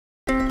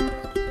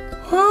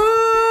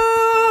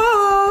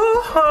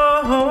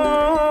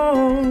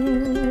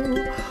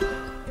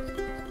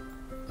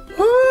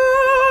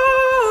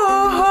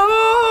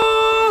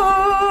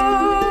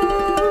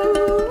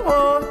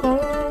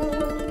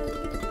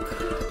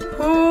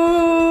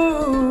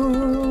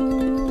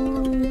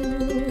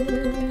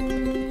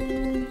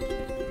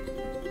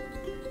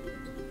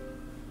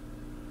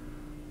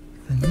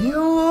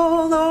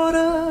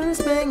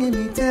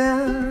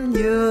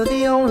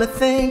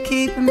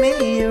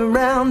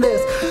down.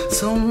 There's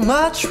so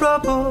much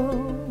trouble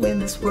in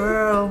this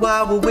world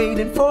while we're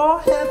waiting for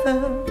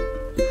heaven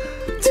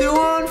to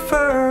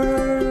unfurl.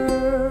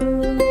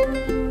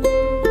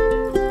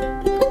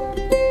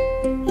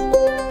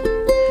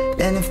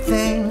 And if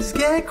things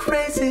get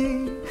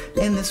crazy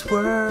in this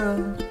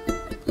world,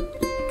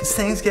 'cause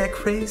things get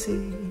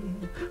crazy,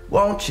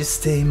 won't you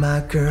stay my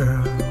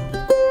girl?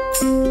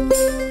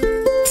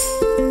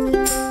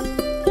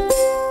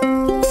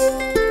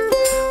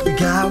 We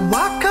got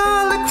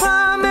white-collar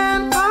crime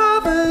and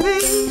poverty,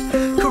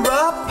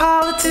 corrupt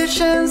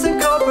politicians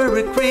and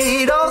corporate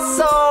greed. Oh,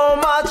 so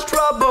much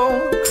trouble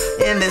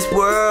in this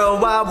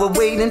world while we're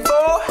waiting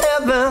for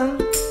heaven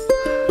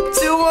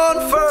to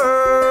unfurl.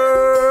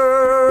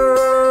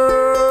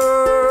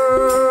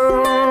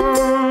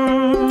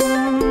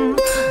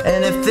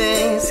 And if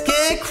things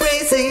get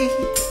crazy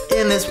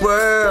in this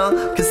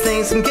world, 'cause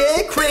things can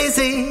get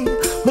crazy,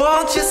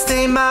 won't you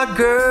stay my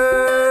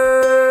girl?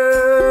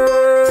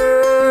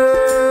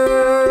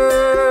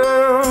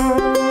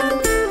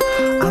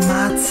 I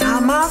might tie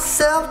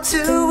myself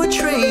to a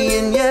tree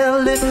and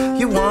yell, if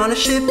you want a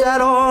ship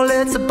at all,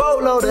 it's a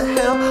boatload of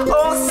hell.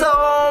 Oh, so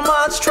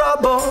much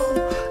trouble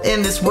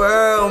in this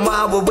world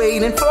while we're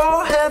waiting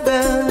for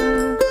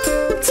heaven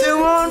to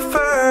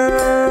unfurl.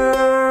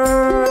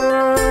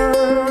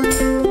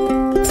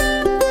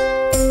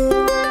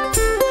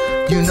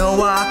 You know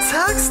our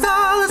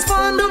textile is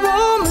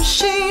wonderful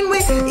machine. We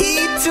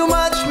eat too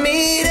much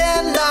meat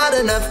and not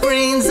enough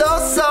greens. Oh,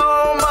 so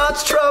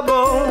much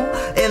trouble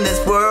in this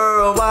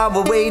world while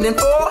we're waiting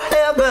for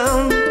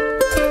heaven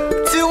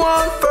to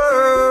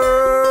unfurl.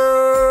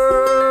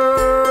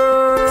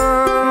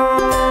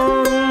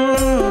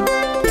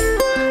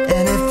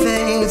 And if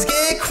things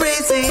get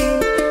crazy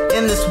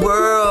in this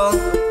world,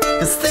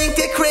 'cause things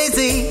get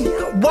crazy,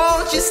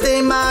 won't you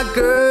stay my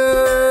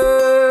girl?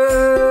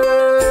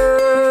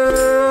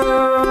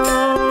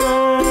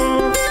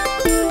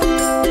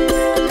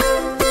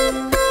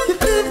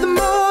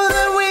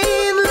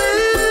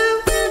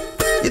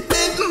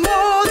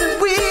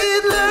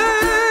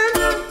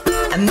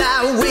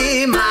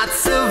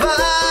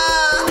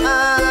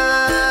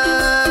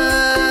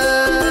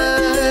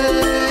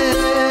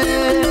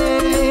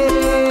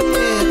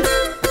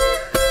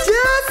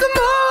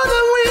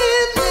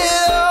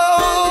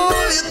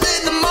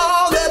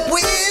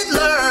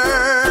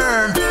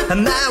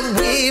 And that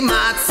we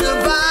might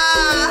survive.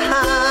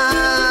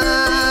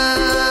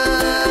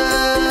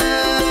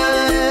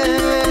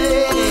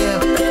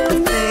 If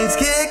things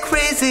get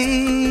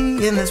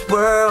crazy in this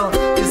world,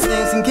 'cause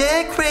things can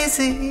get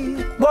crazy,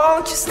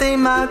 won't you stay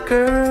my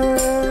girl?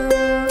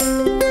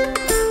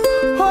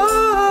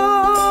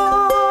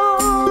 Oh,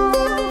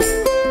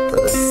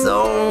 there's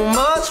so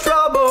much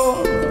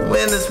trouble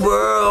in this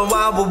world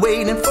while we're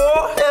waiting for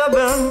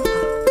heaven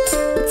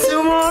to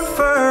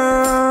unfurl.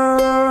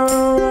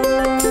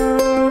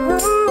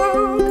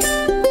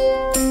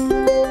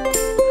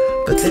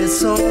 There's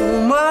so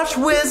much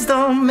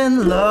wisdom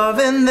and love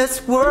in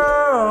this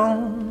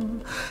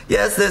world.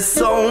 Yes, there's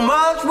so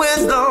much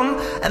wisdom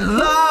and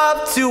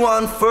love to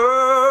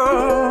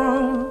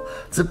unfurl,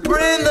 to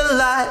bring the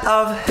light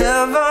of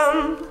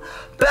heaven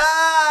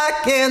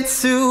back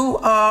into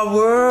our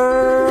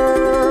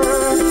world.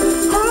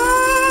 Oh, yeah.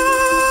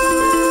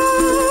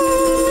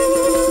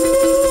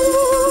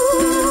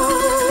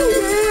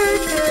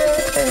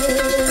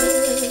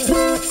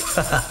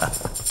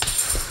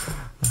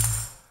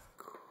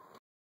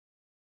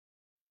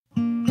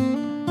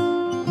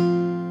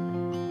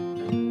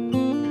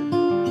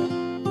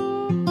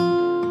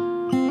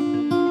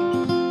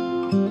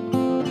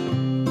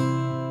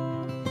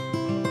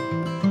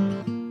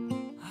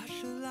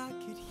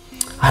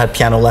 I had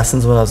piano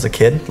lessons when I was a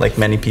kid, like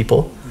many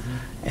people,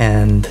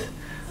 and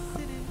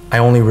I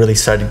only really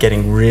started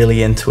getting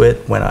really into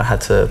it when I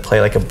had to play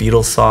like a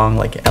Beatles song,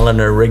 like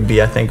Eleanor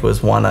Rigby, I think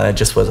was one, and I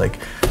just was like,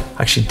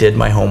 actually did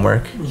my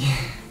homework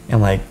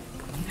and like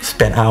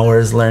spent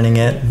hours learning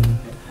it,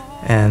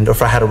 and or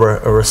if I had a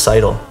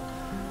recital,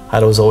 I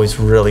was always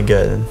really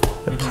good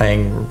at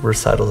playing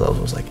recitals. I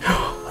was like,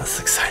 oh, that's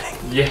exciting.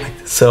 Yeah.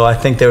 So I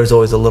think there was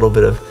always a little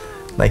bit of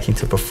liking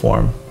to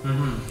perform.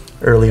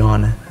 Early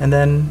on, and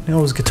then it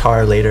was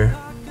guitar later,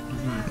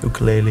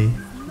 ukulele,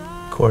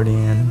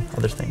 accordion,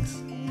 other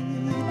things.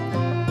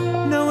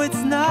 No,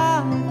 it's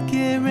not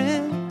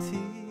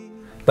guaranteed.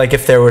 Like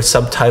if there were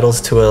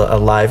subtitles to a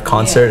live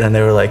concert and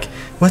they were like,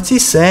 what's he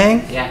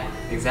saying? Yeah,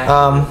 exactly.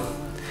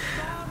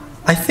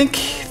 I think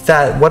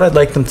that what I'd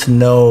like them to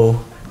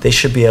know, they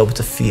should be able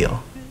to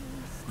feel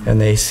and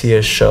they see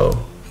a show.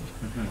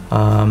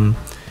 The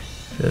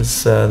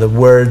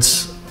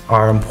words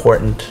are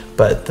important,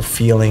 but the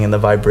feeling and the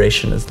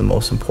vibration is the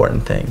most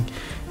important thing.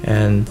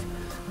 And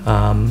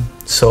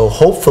so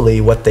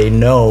hopefully what they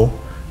know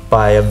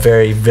by a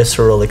very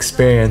visceral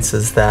experience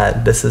is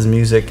that this is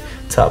music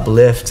to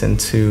uplift and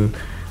to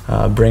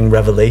bring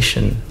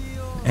revelation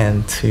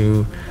and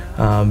to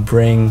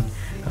bring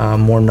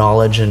more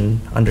knowledge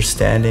and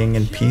understanding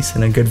and peace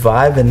and a good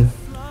vibe, and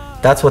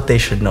that's what they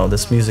should know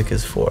this music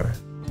is for.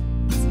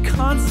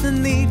 Constant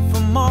need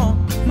for more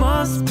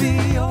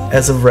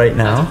As of right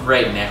now? As of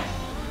right now.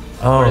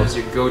 Oh. What is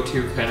your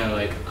go-to kind of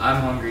like,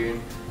 I'm hungry?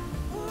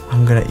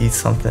 I'm gonna eat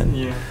something.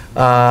 Yeah.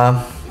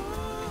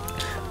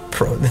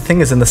 The thing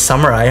is, in the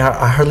summer, I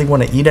hardly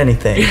want to eat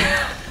anything.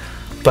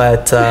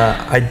 But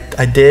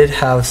I did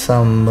have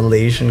some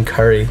Malaysian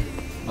curry.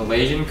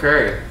 Malaysian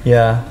curry?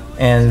 Yeah.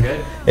 And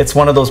it's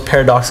one of those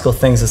paradoxical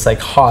things. It's like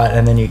hot,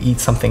 and then you eat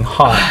something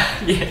hot,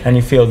 Yeah. and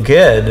you feel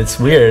good. It's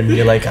weird.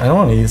 You're like, I don't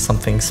want to eat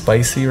something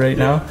spicy right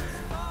now.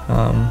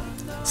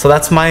 So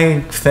that's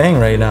my thing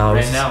right now.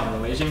 Right now,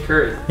 Malaysian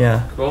curry.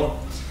 Yeah. Cool.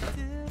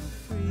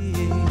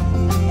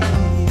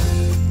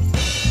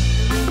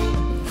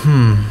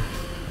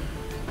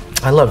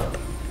 I love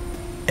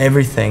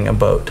everything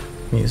about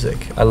music.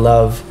 I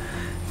love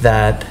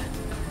that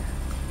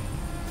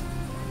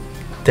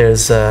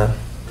there's a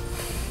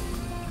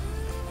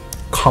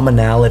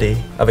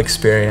commonality of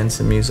experience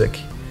in music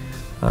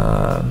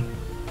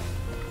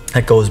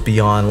that goes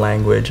beyond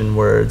language and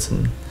words.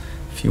 And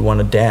if you want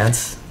to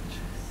dance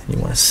and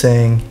you want to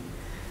sing,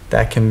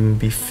 that can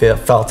be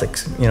felt,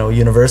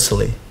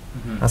 universally.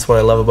 That's what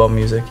I love about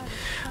music.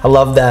 I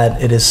love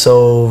that it is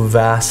so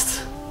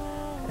vast,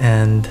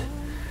 and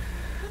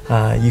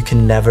you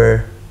can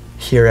never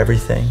hear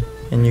everything,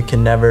 and you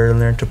can never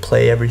learn to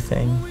play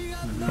everything.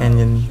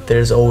 And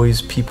there's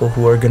always people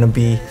who are going to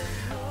be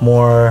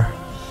more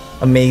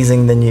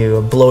amazing than you,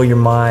 or blow your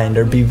mind,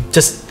 or be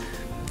just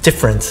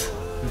different,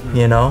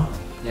 Yeah.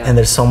 And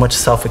there's so much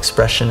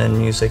self-expression in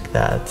music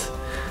that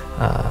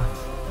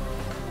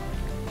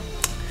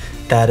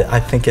I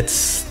think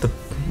it's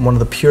one of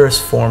the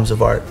purest forms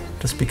of art,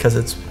 just because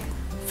it's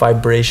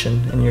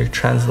vibration, and you're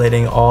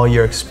translating all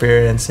your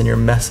experience and your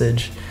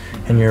message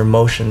and your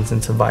emotions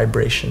into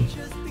vibration.